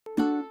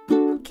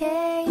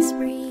case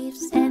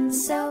briefs, and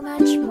so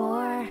much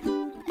more.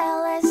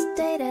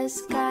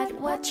 LSData's got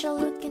what you're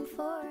looking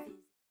for.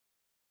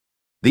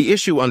 The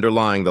issue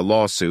underlying the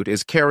lawsuit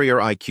is Carrier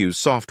IQ's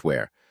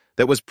software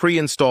that was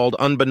pre-installed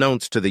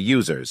unbeknownst to the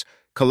users,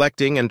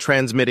 collecting and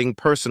transmitting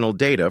personal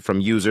data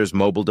from users'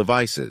 mobile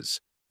devices.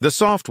 The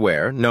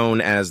software, known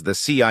as the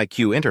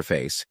CIQ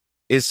interface,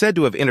 is said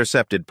to have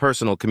intercepted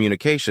personal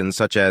communications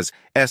such as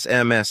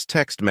SMS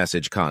text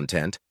message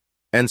content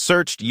and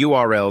searched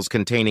URLs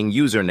containing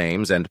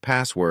usernames and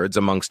passwords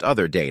amongst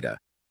other data,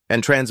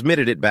 and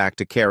transmitted it back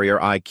to Carrier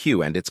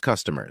IQ and its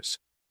customers.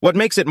 What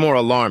makes it more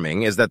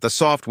alarming is that the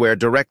software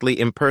directly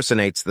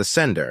impersonates the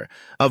sender,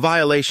 a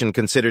violation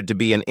considered to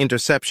be an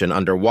interception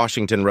under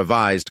Washington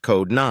Revised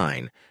Code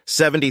 9,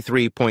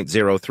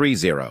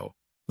 73.030.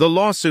 The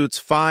lawsuit's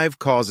 5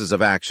 causes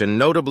of action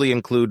notably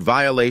include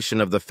violation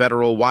of the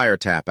Federal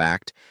Wiretap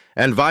Act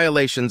and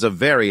violations of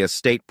various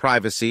state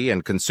privacy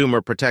and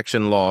consumer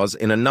protection laws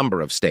in a number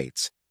of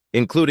states,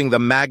 including the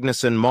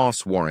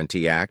Magnuson-Moss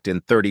Warranty Act in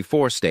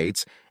 34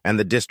 states and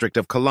the District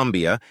of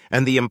Columbia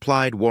and the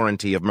implied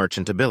warranty of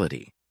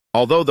merchantability.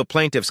 Although the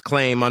plaintiff's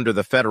claim under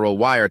the Federal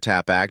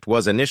Wiretap Act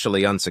was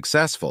initially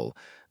unsuccessful,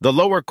 the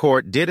lower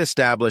court did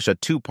establish a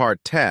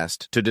 2-part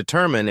test to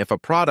determine if a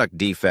product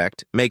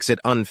defect makes it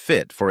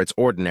unfit for its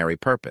ordinary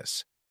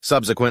purpose.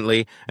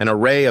 Subsequently, an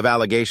array of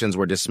allegations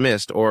were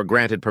dismissed or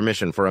granted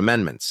permission for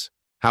amendments.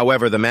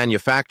 However, the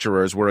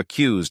manufacturers were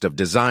accused of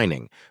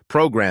designing,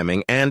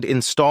 programming, and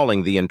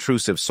installing the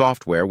intrusive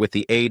software with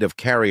the aid of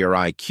Carrier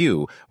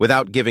IQ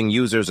without giving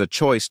users a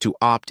choice to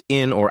opt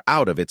in or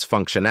out of its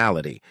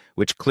functionality,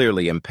 which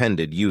clearly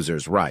impeded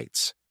users'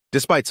 rights.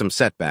 Despite some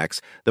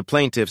setbacks, the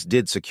plaintiffs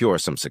did secure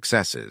some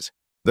successes.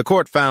 The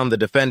court found the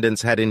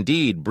defendants had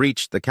indeed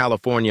breached the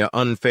California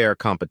unfair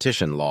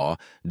competition law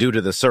due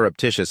to the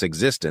surreptitious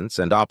existence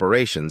and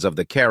operations of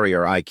the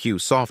Carrier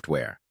IQ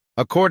software.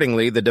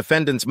 Accordingly, the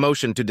defendants'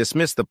 motion to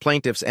dismiss the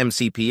plaintiff's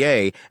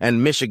MCPA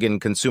and Michigan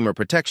Consumer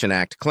Protection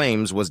Act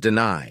claims was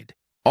denied.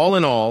 All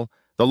in all,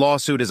 the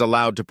lawsuit is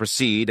allowed to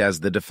proceed as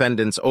the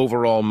defendants'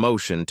 overall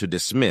motion to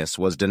dismiss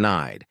was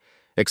denied,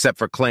 except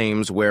for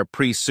claims where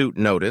pre-suit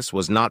notice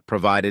was not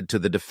provided to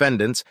the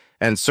defendants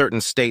and certain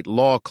state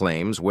law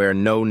claims where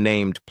no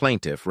named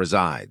plaintiff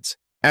resides.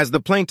 As the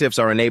plaintiffs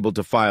are enabled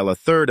to file a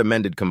third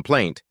amended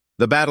complaint,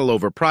 the battle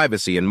over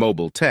privacy in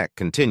mobile tech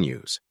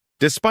continues.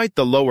 Despite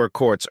the lower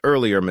court's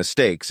earlier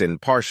mistakes in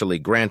partially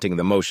granting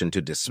the motion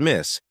to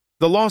dismiss,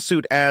 the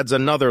lawsuit adds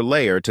another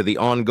layer to the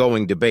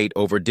ongoing debate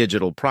over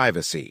digital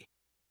privacy,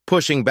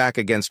 pushing back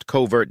against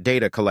covert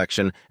data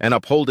collection and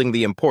upholding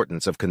the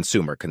importance of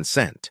consumer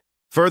consent.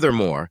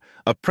 Furthermore,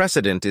 a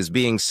precedent is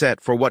being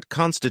set for what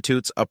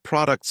constitutes a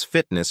product's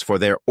fitness for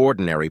their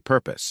ordinary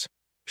purpose,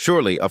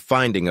 surely a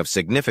finding of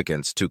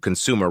significance to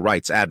consumer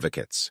rights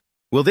advocates.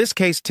 Will this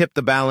case tip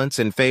the balance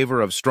in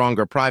favor of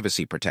stronger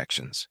privacy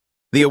protections?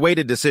 The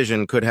awaited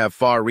decision could have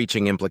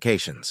far-reaching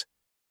implications.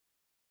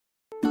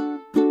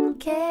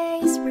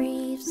 Case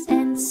briefs,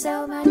 and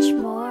so much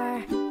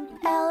more.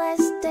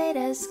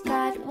 LSData's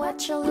got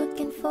what you're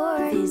looking for.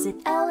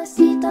 Visit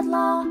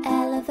lsd.law,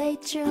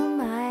 elevate your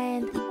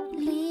mind.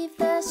 Leave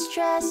the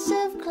stress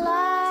of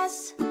class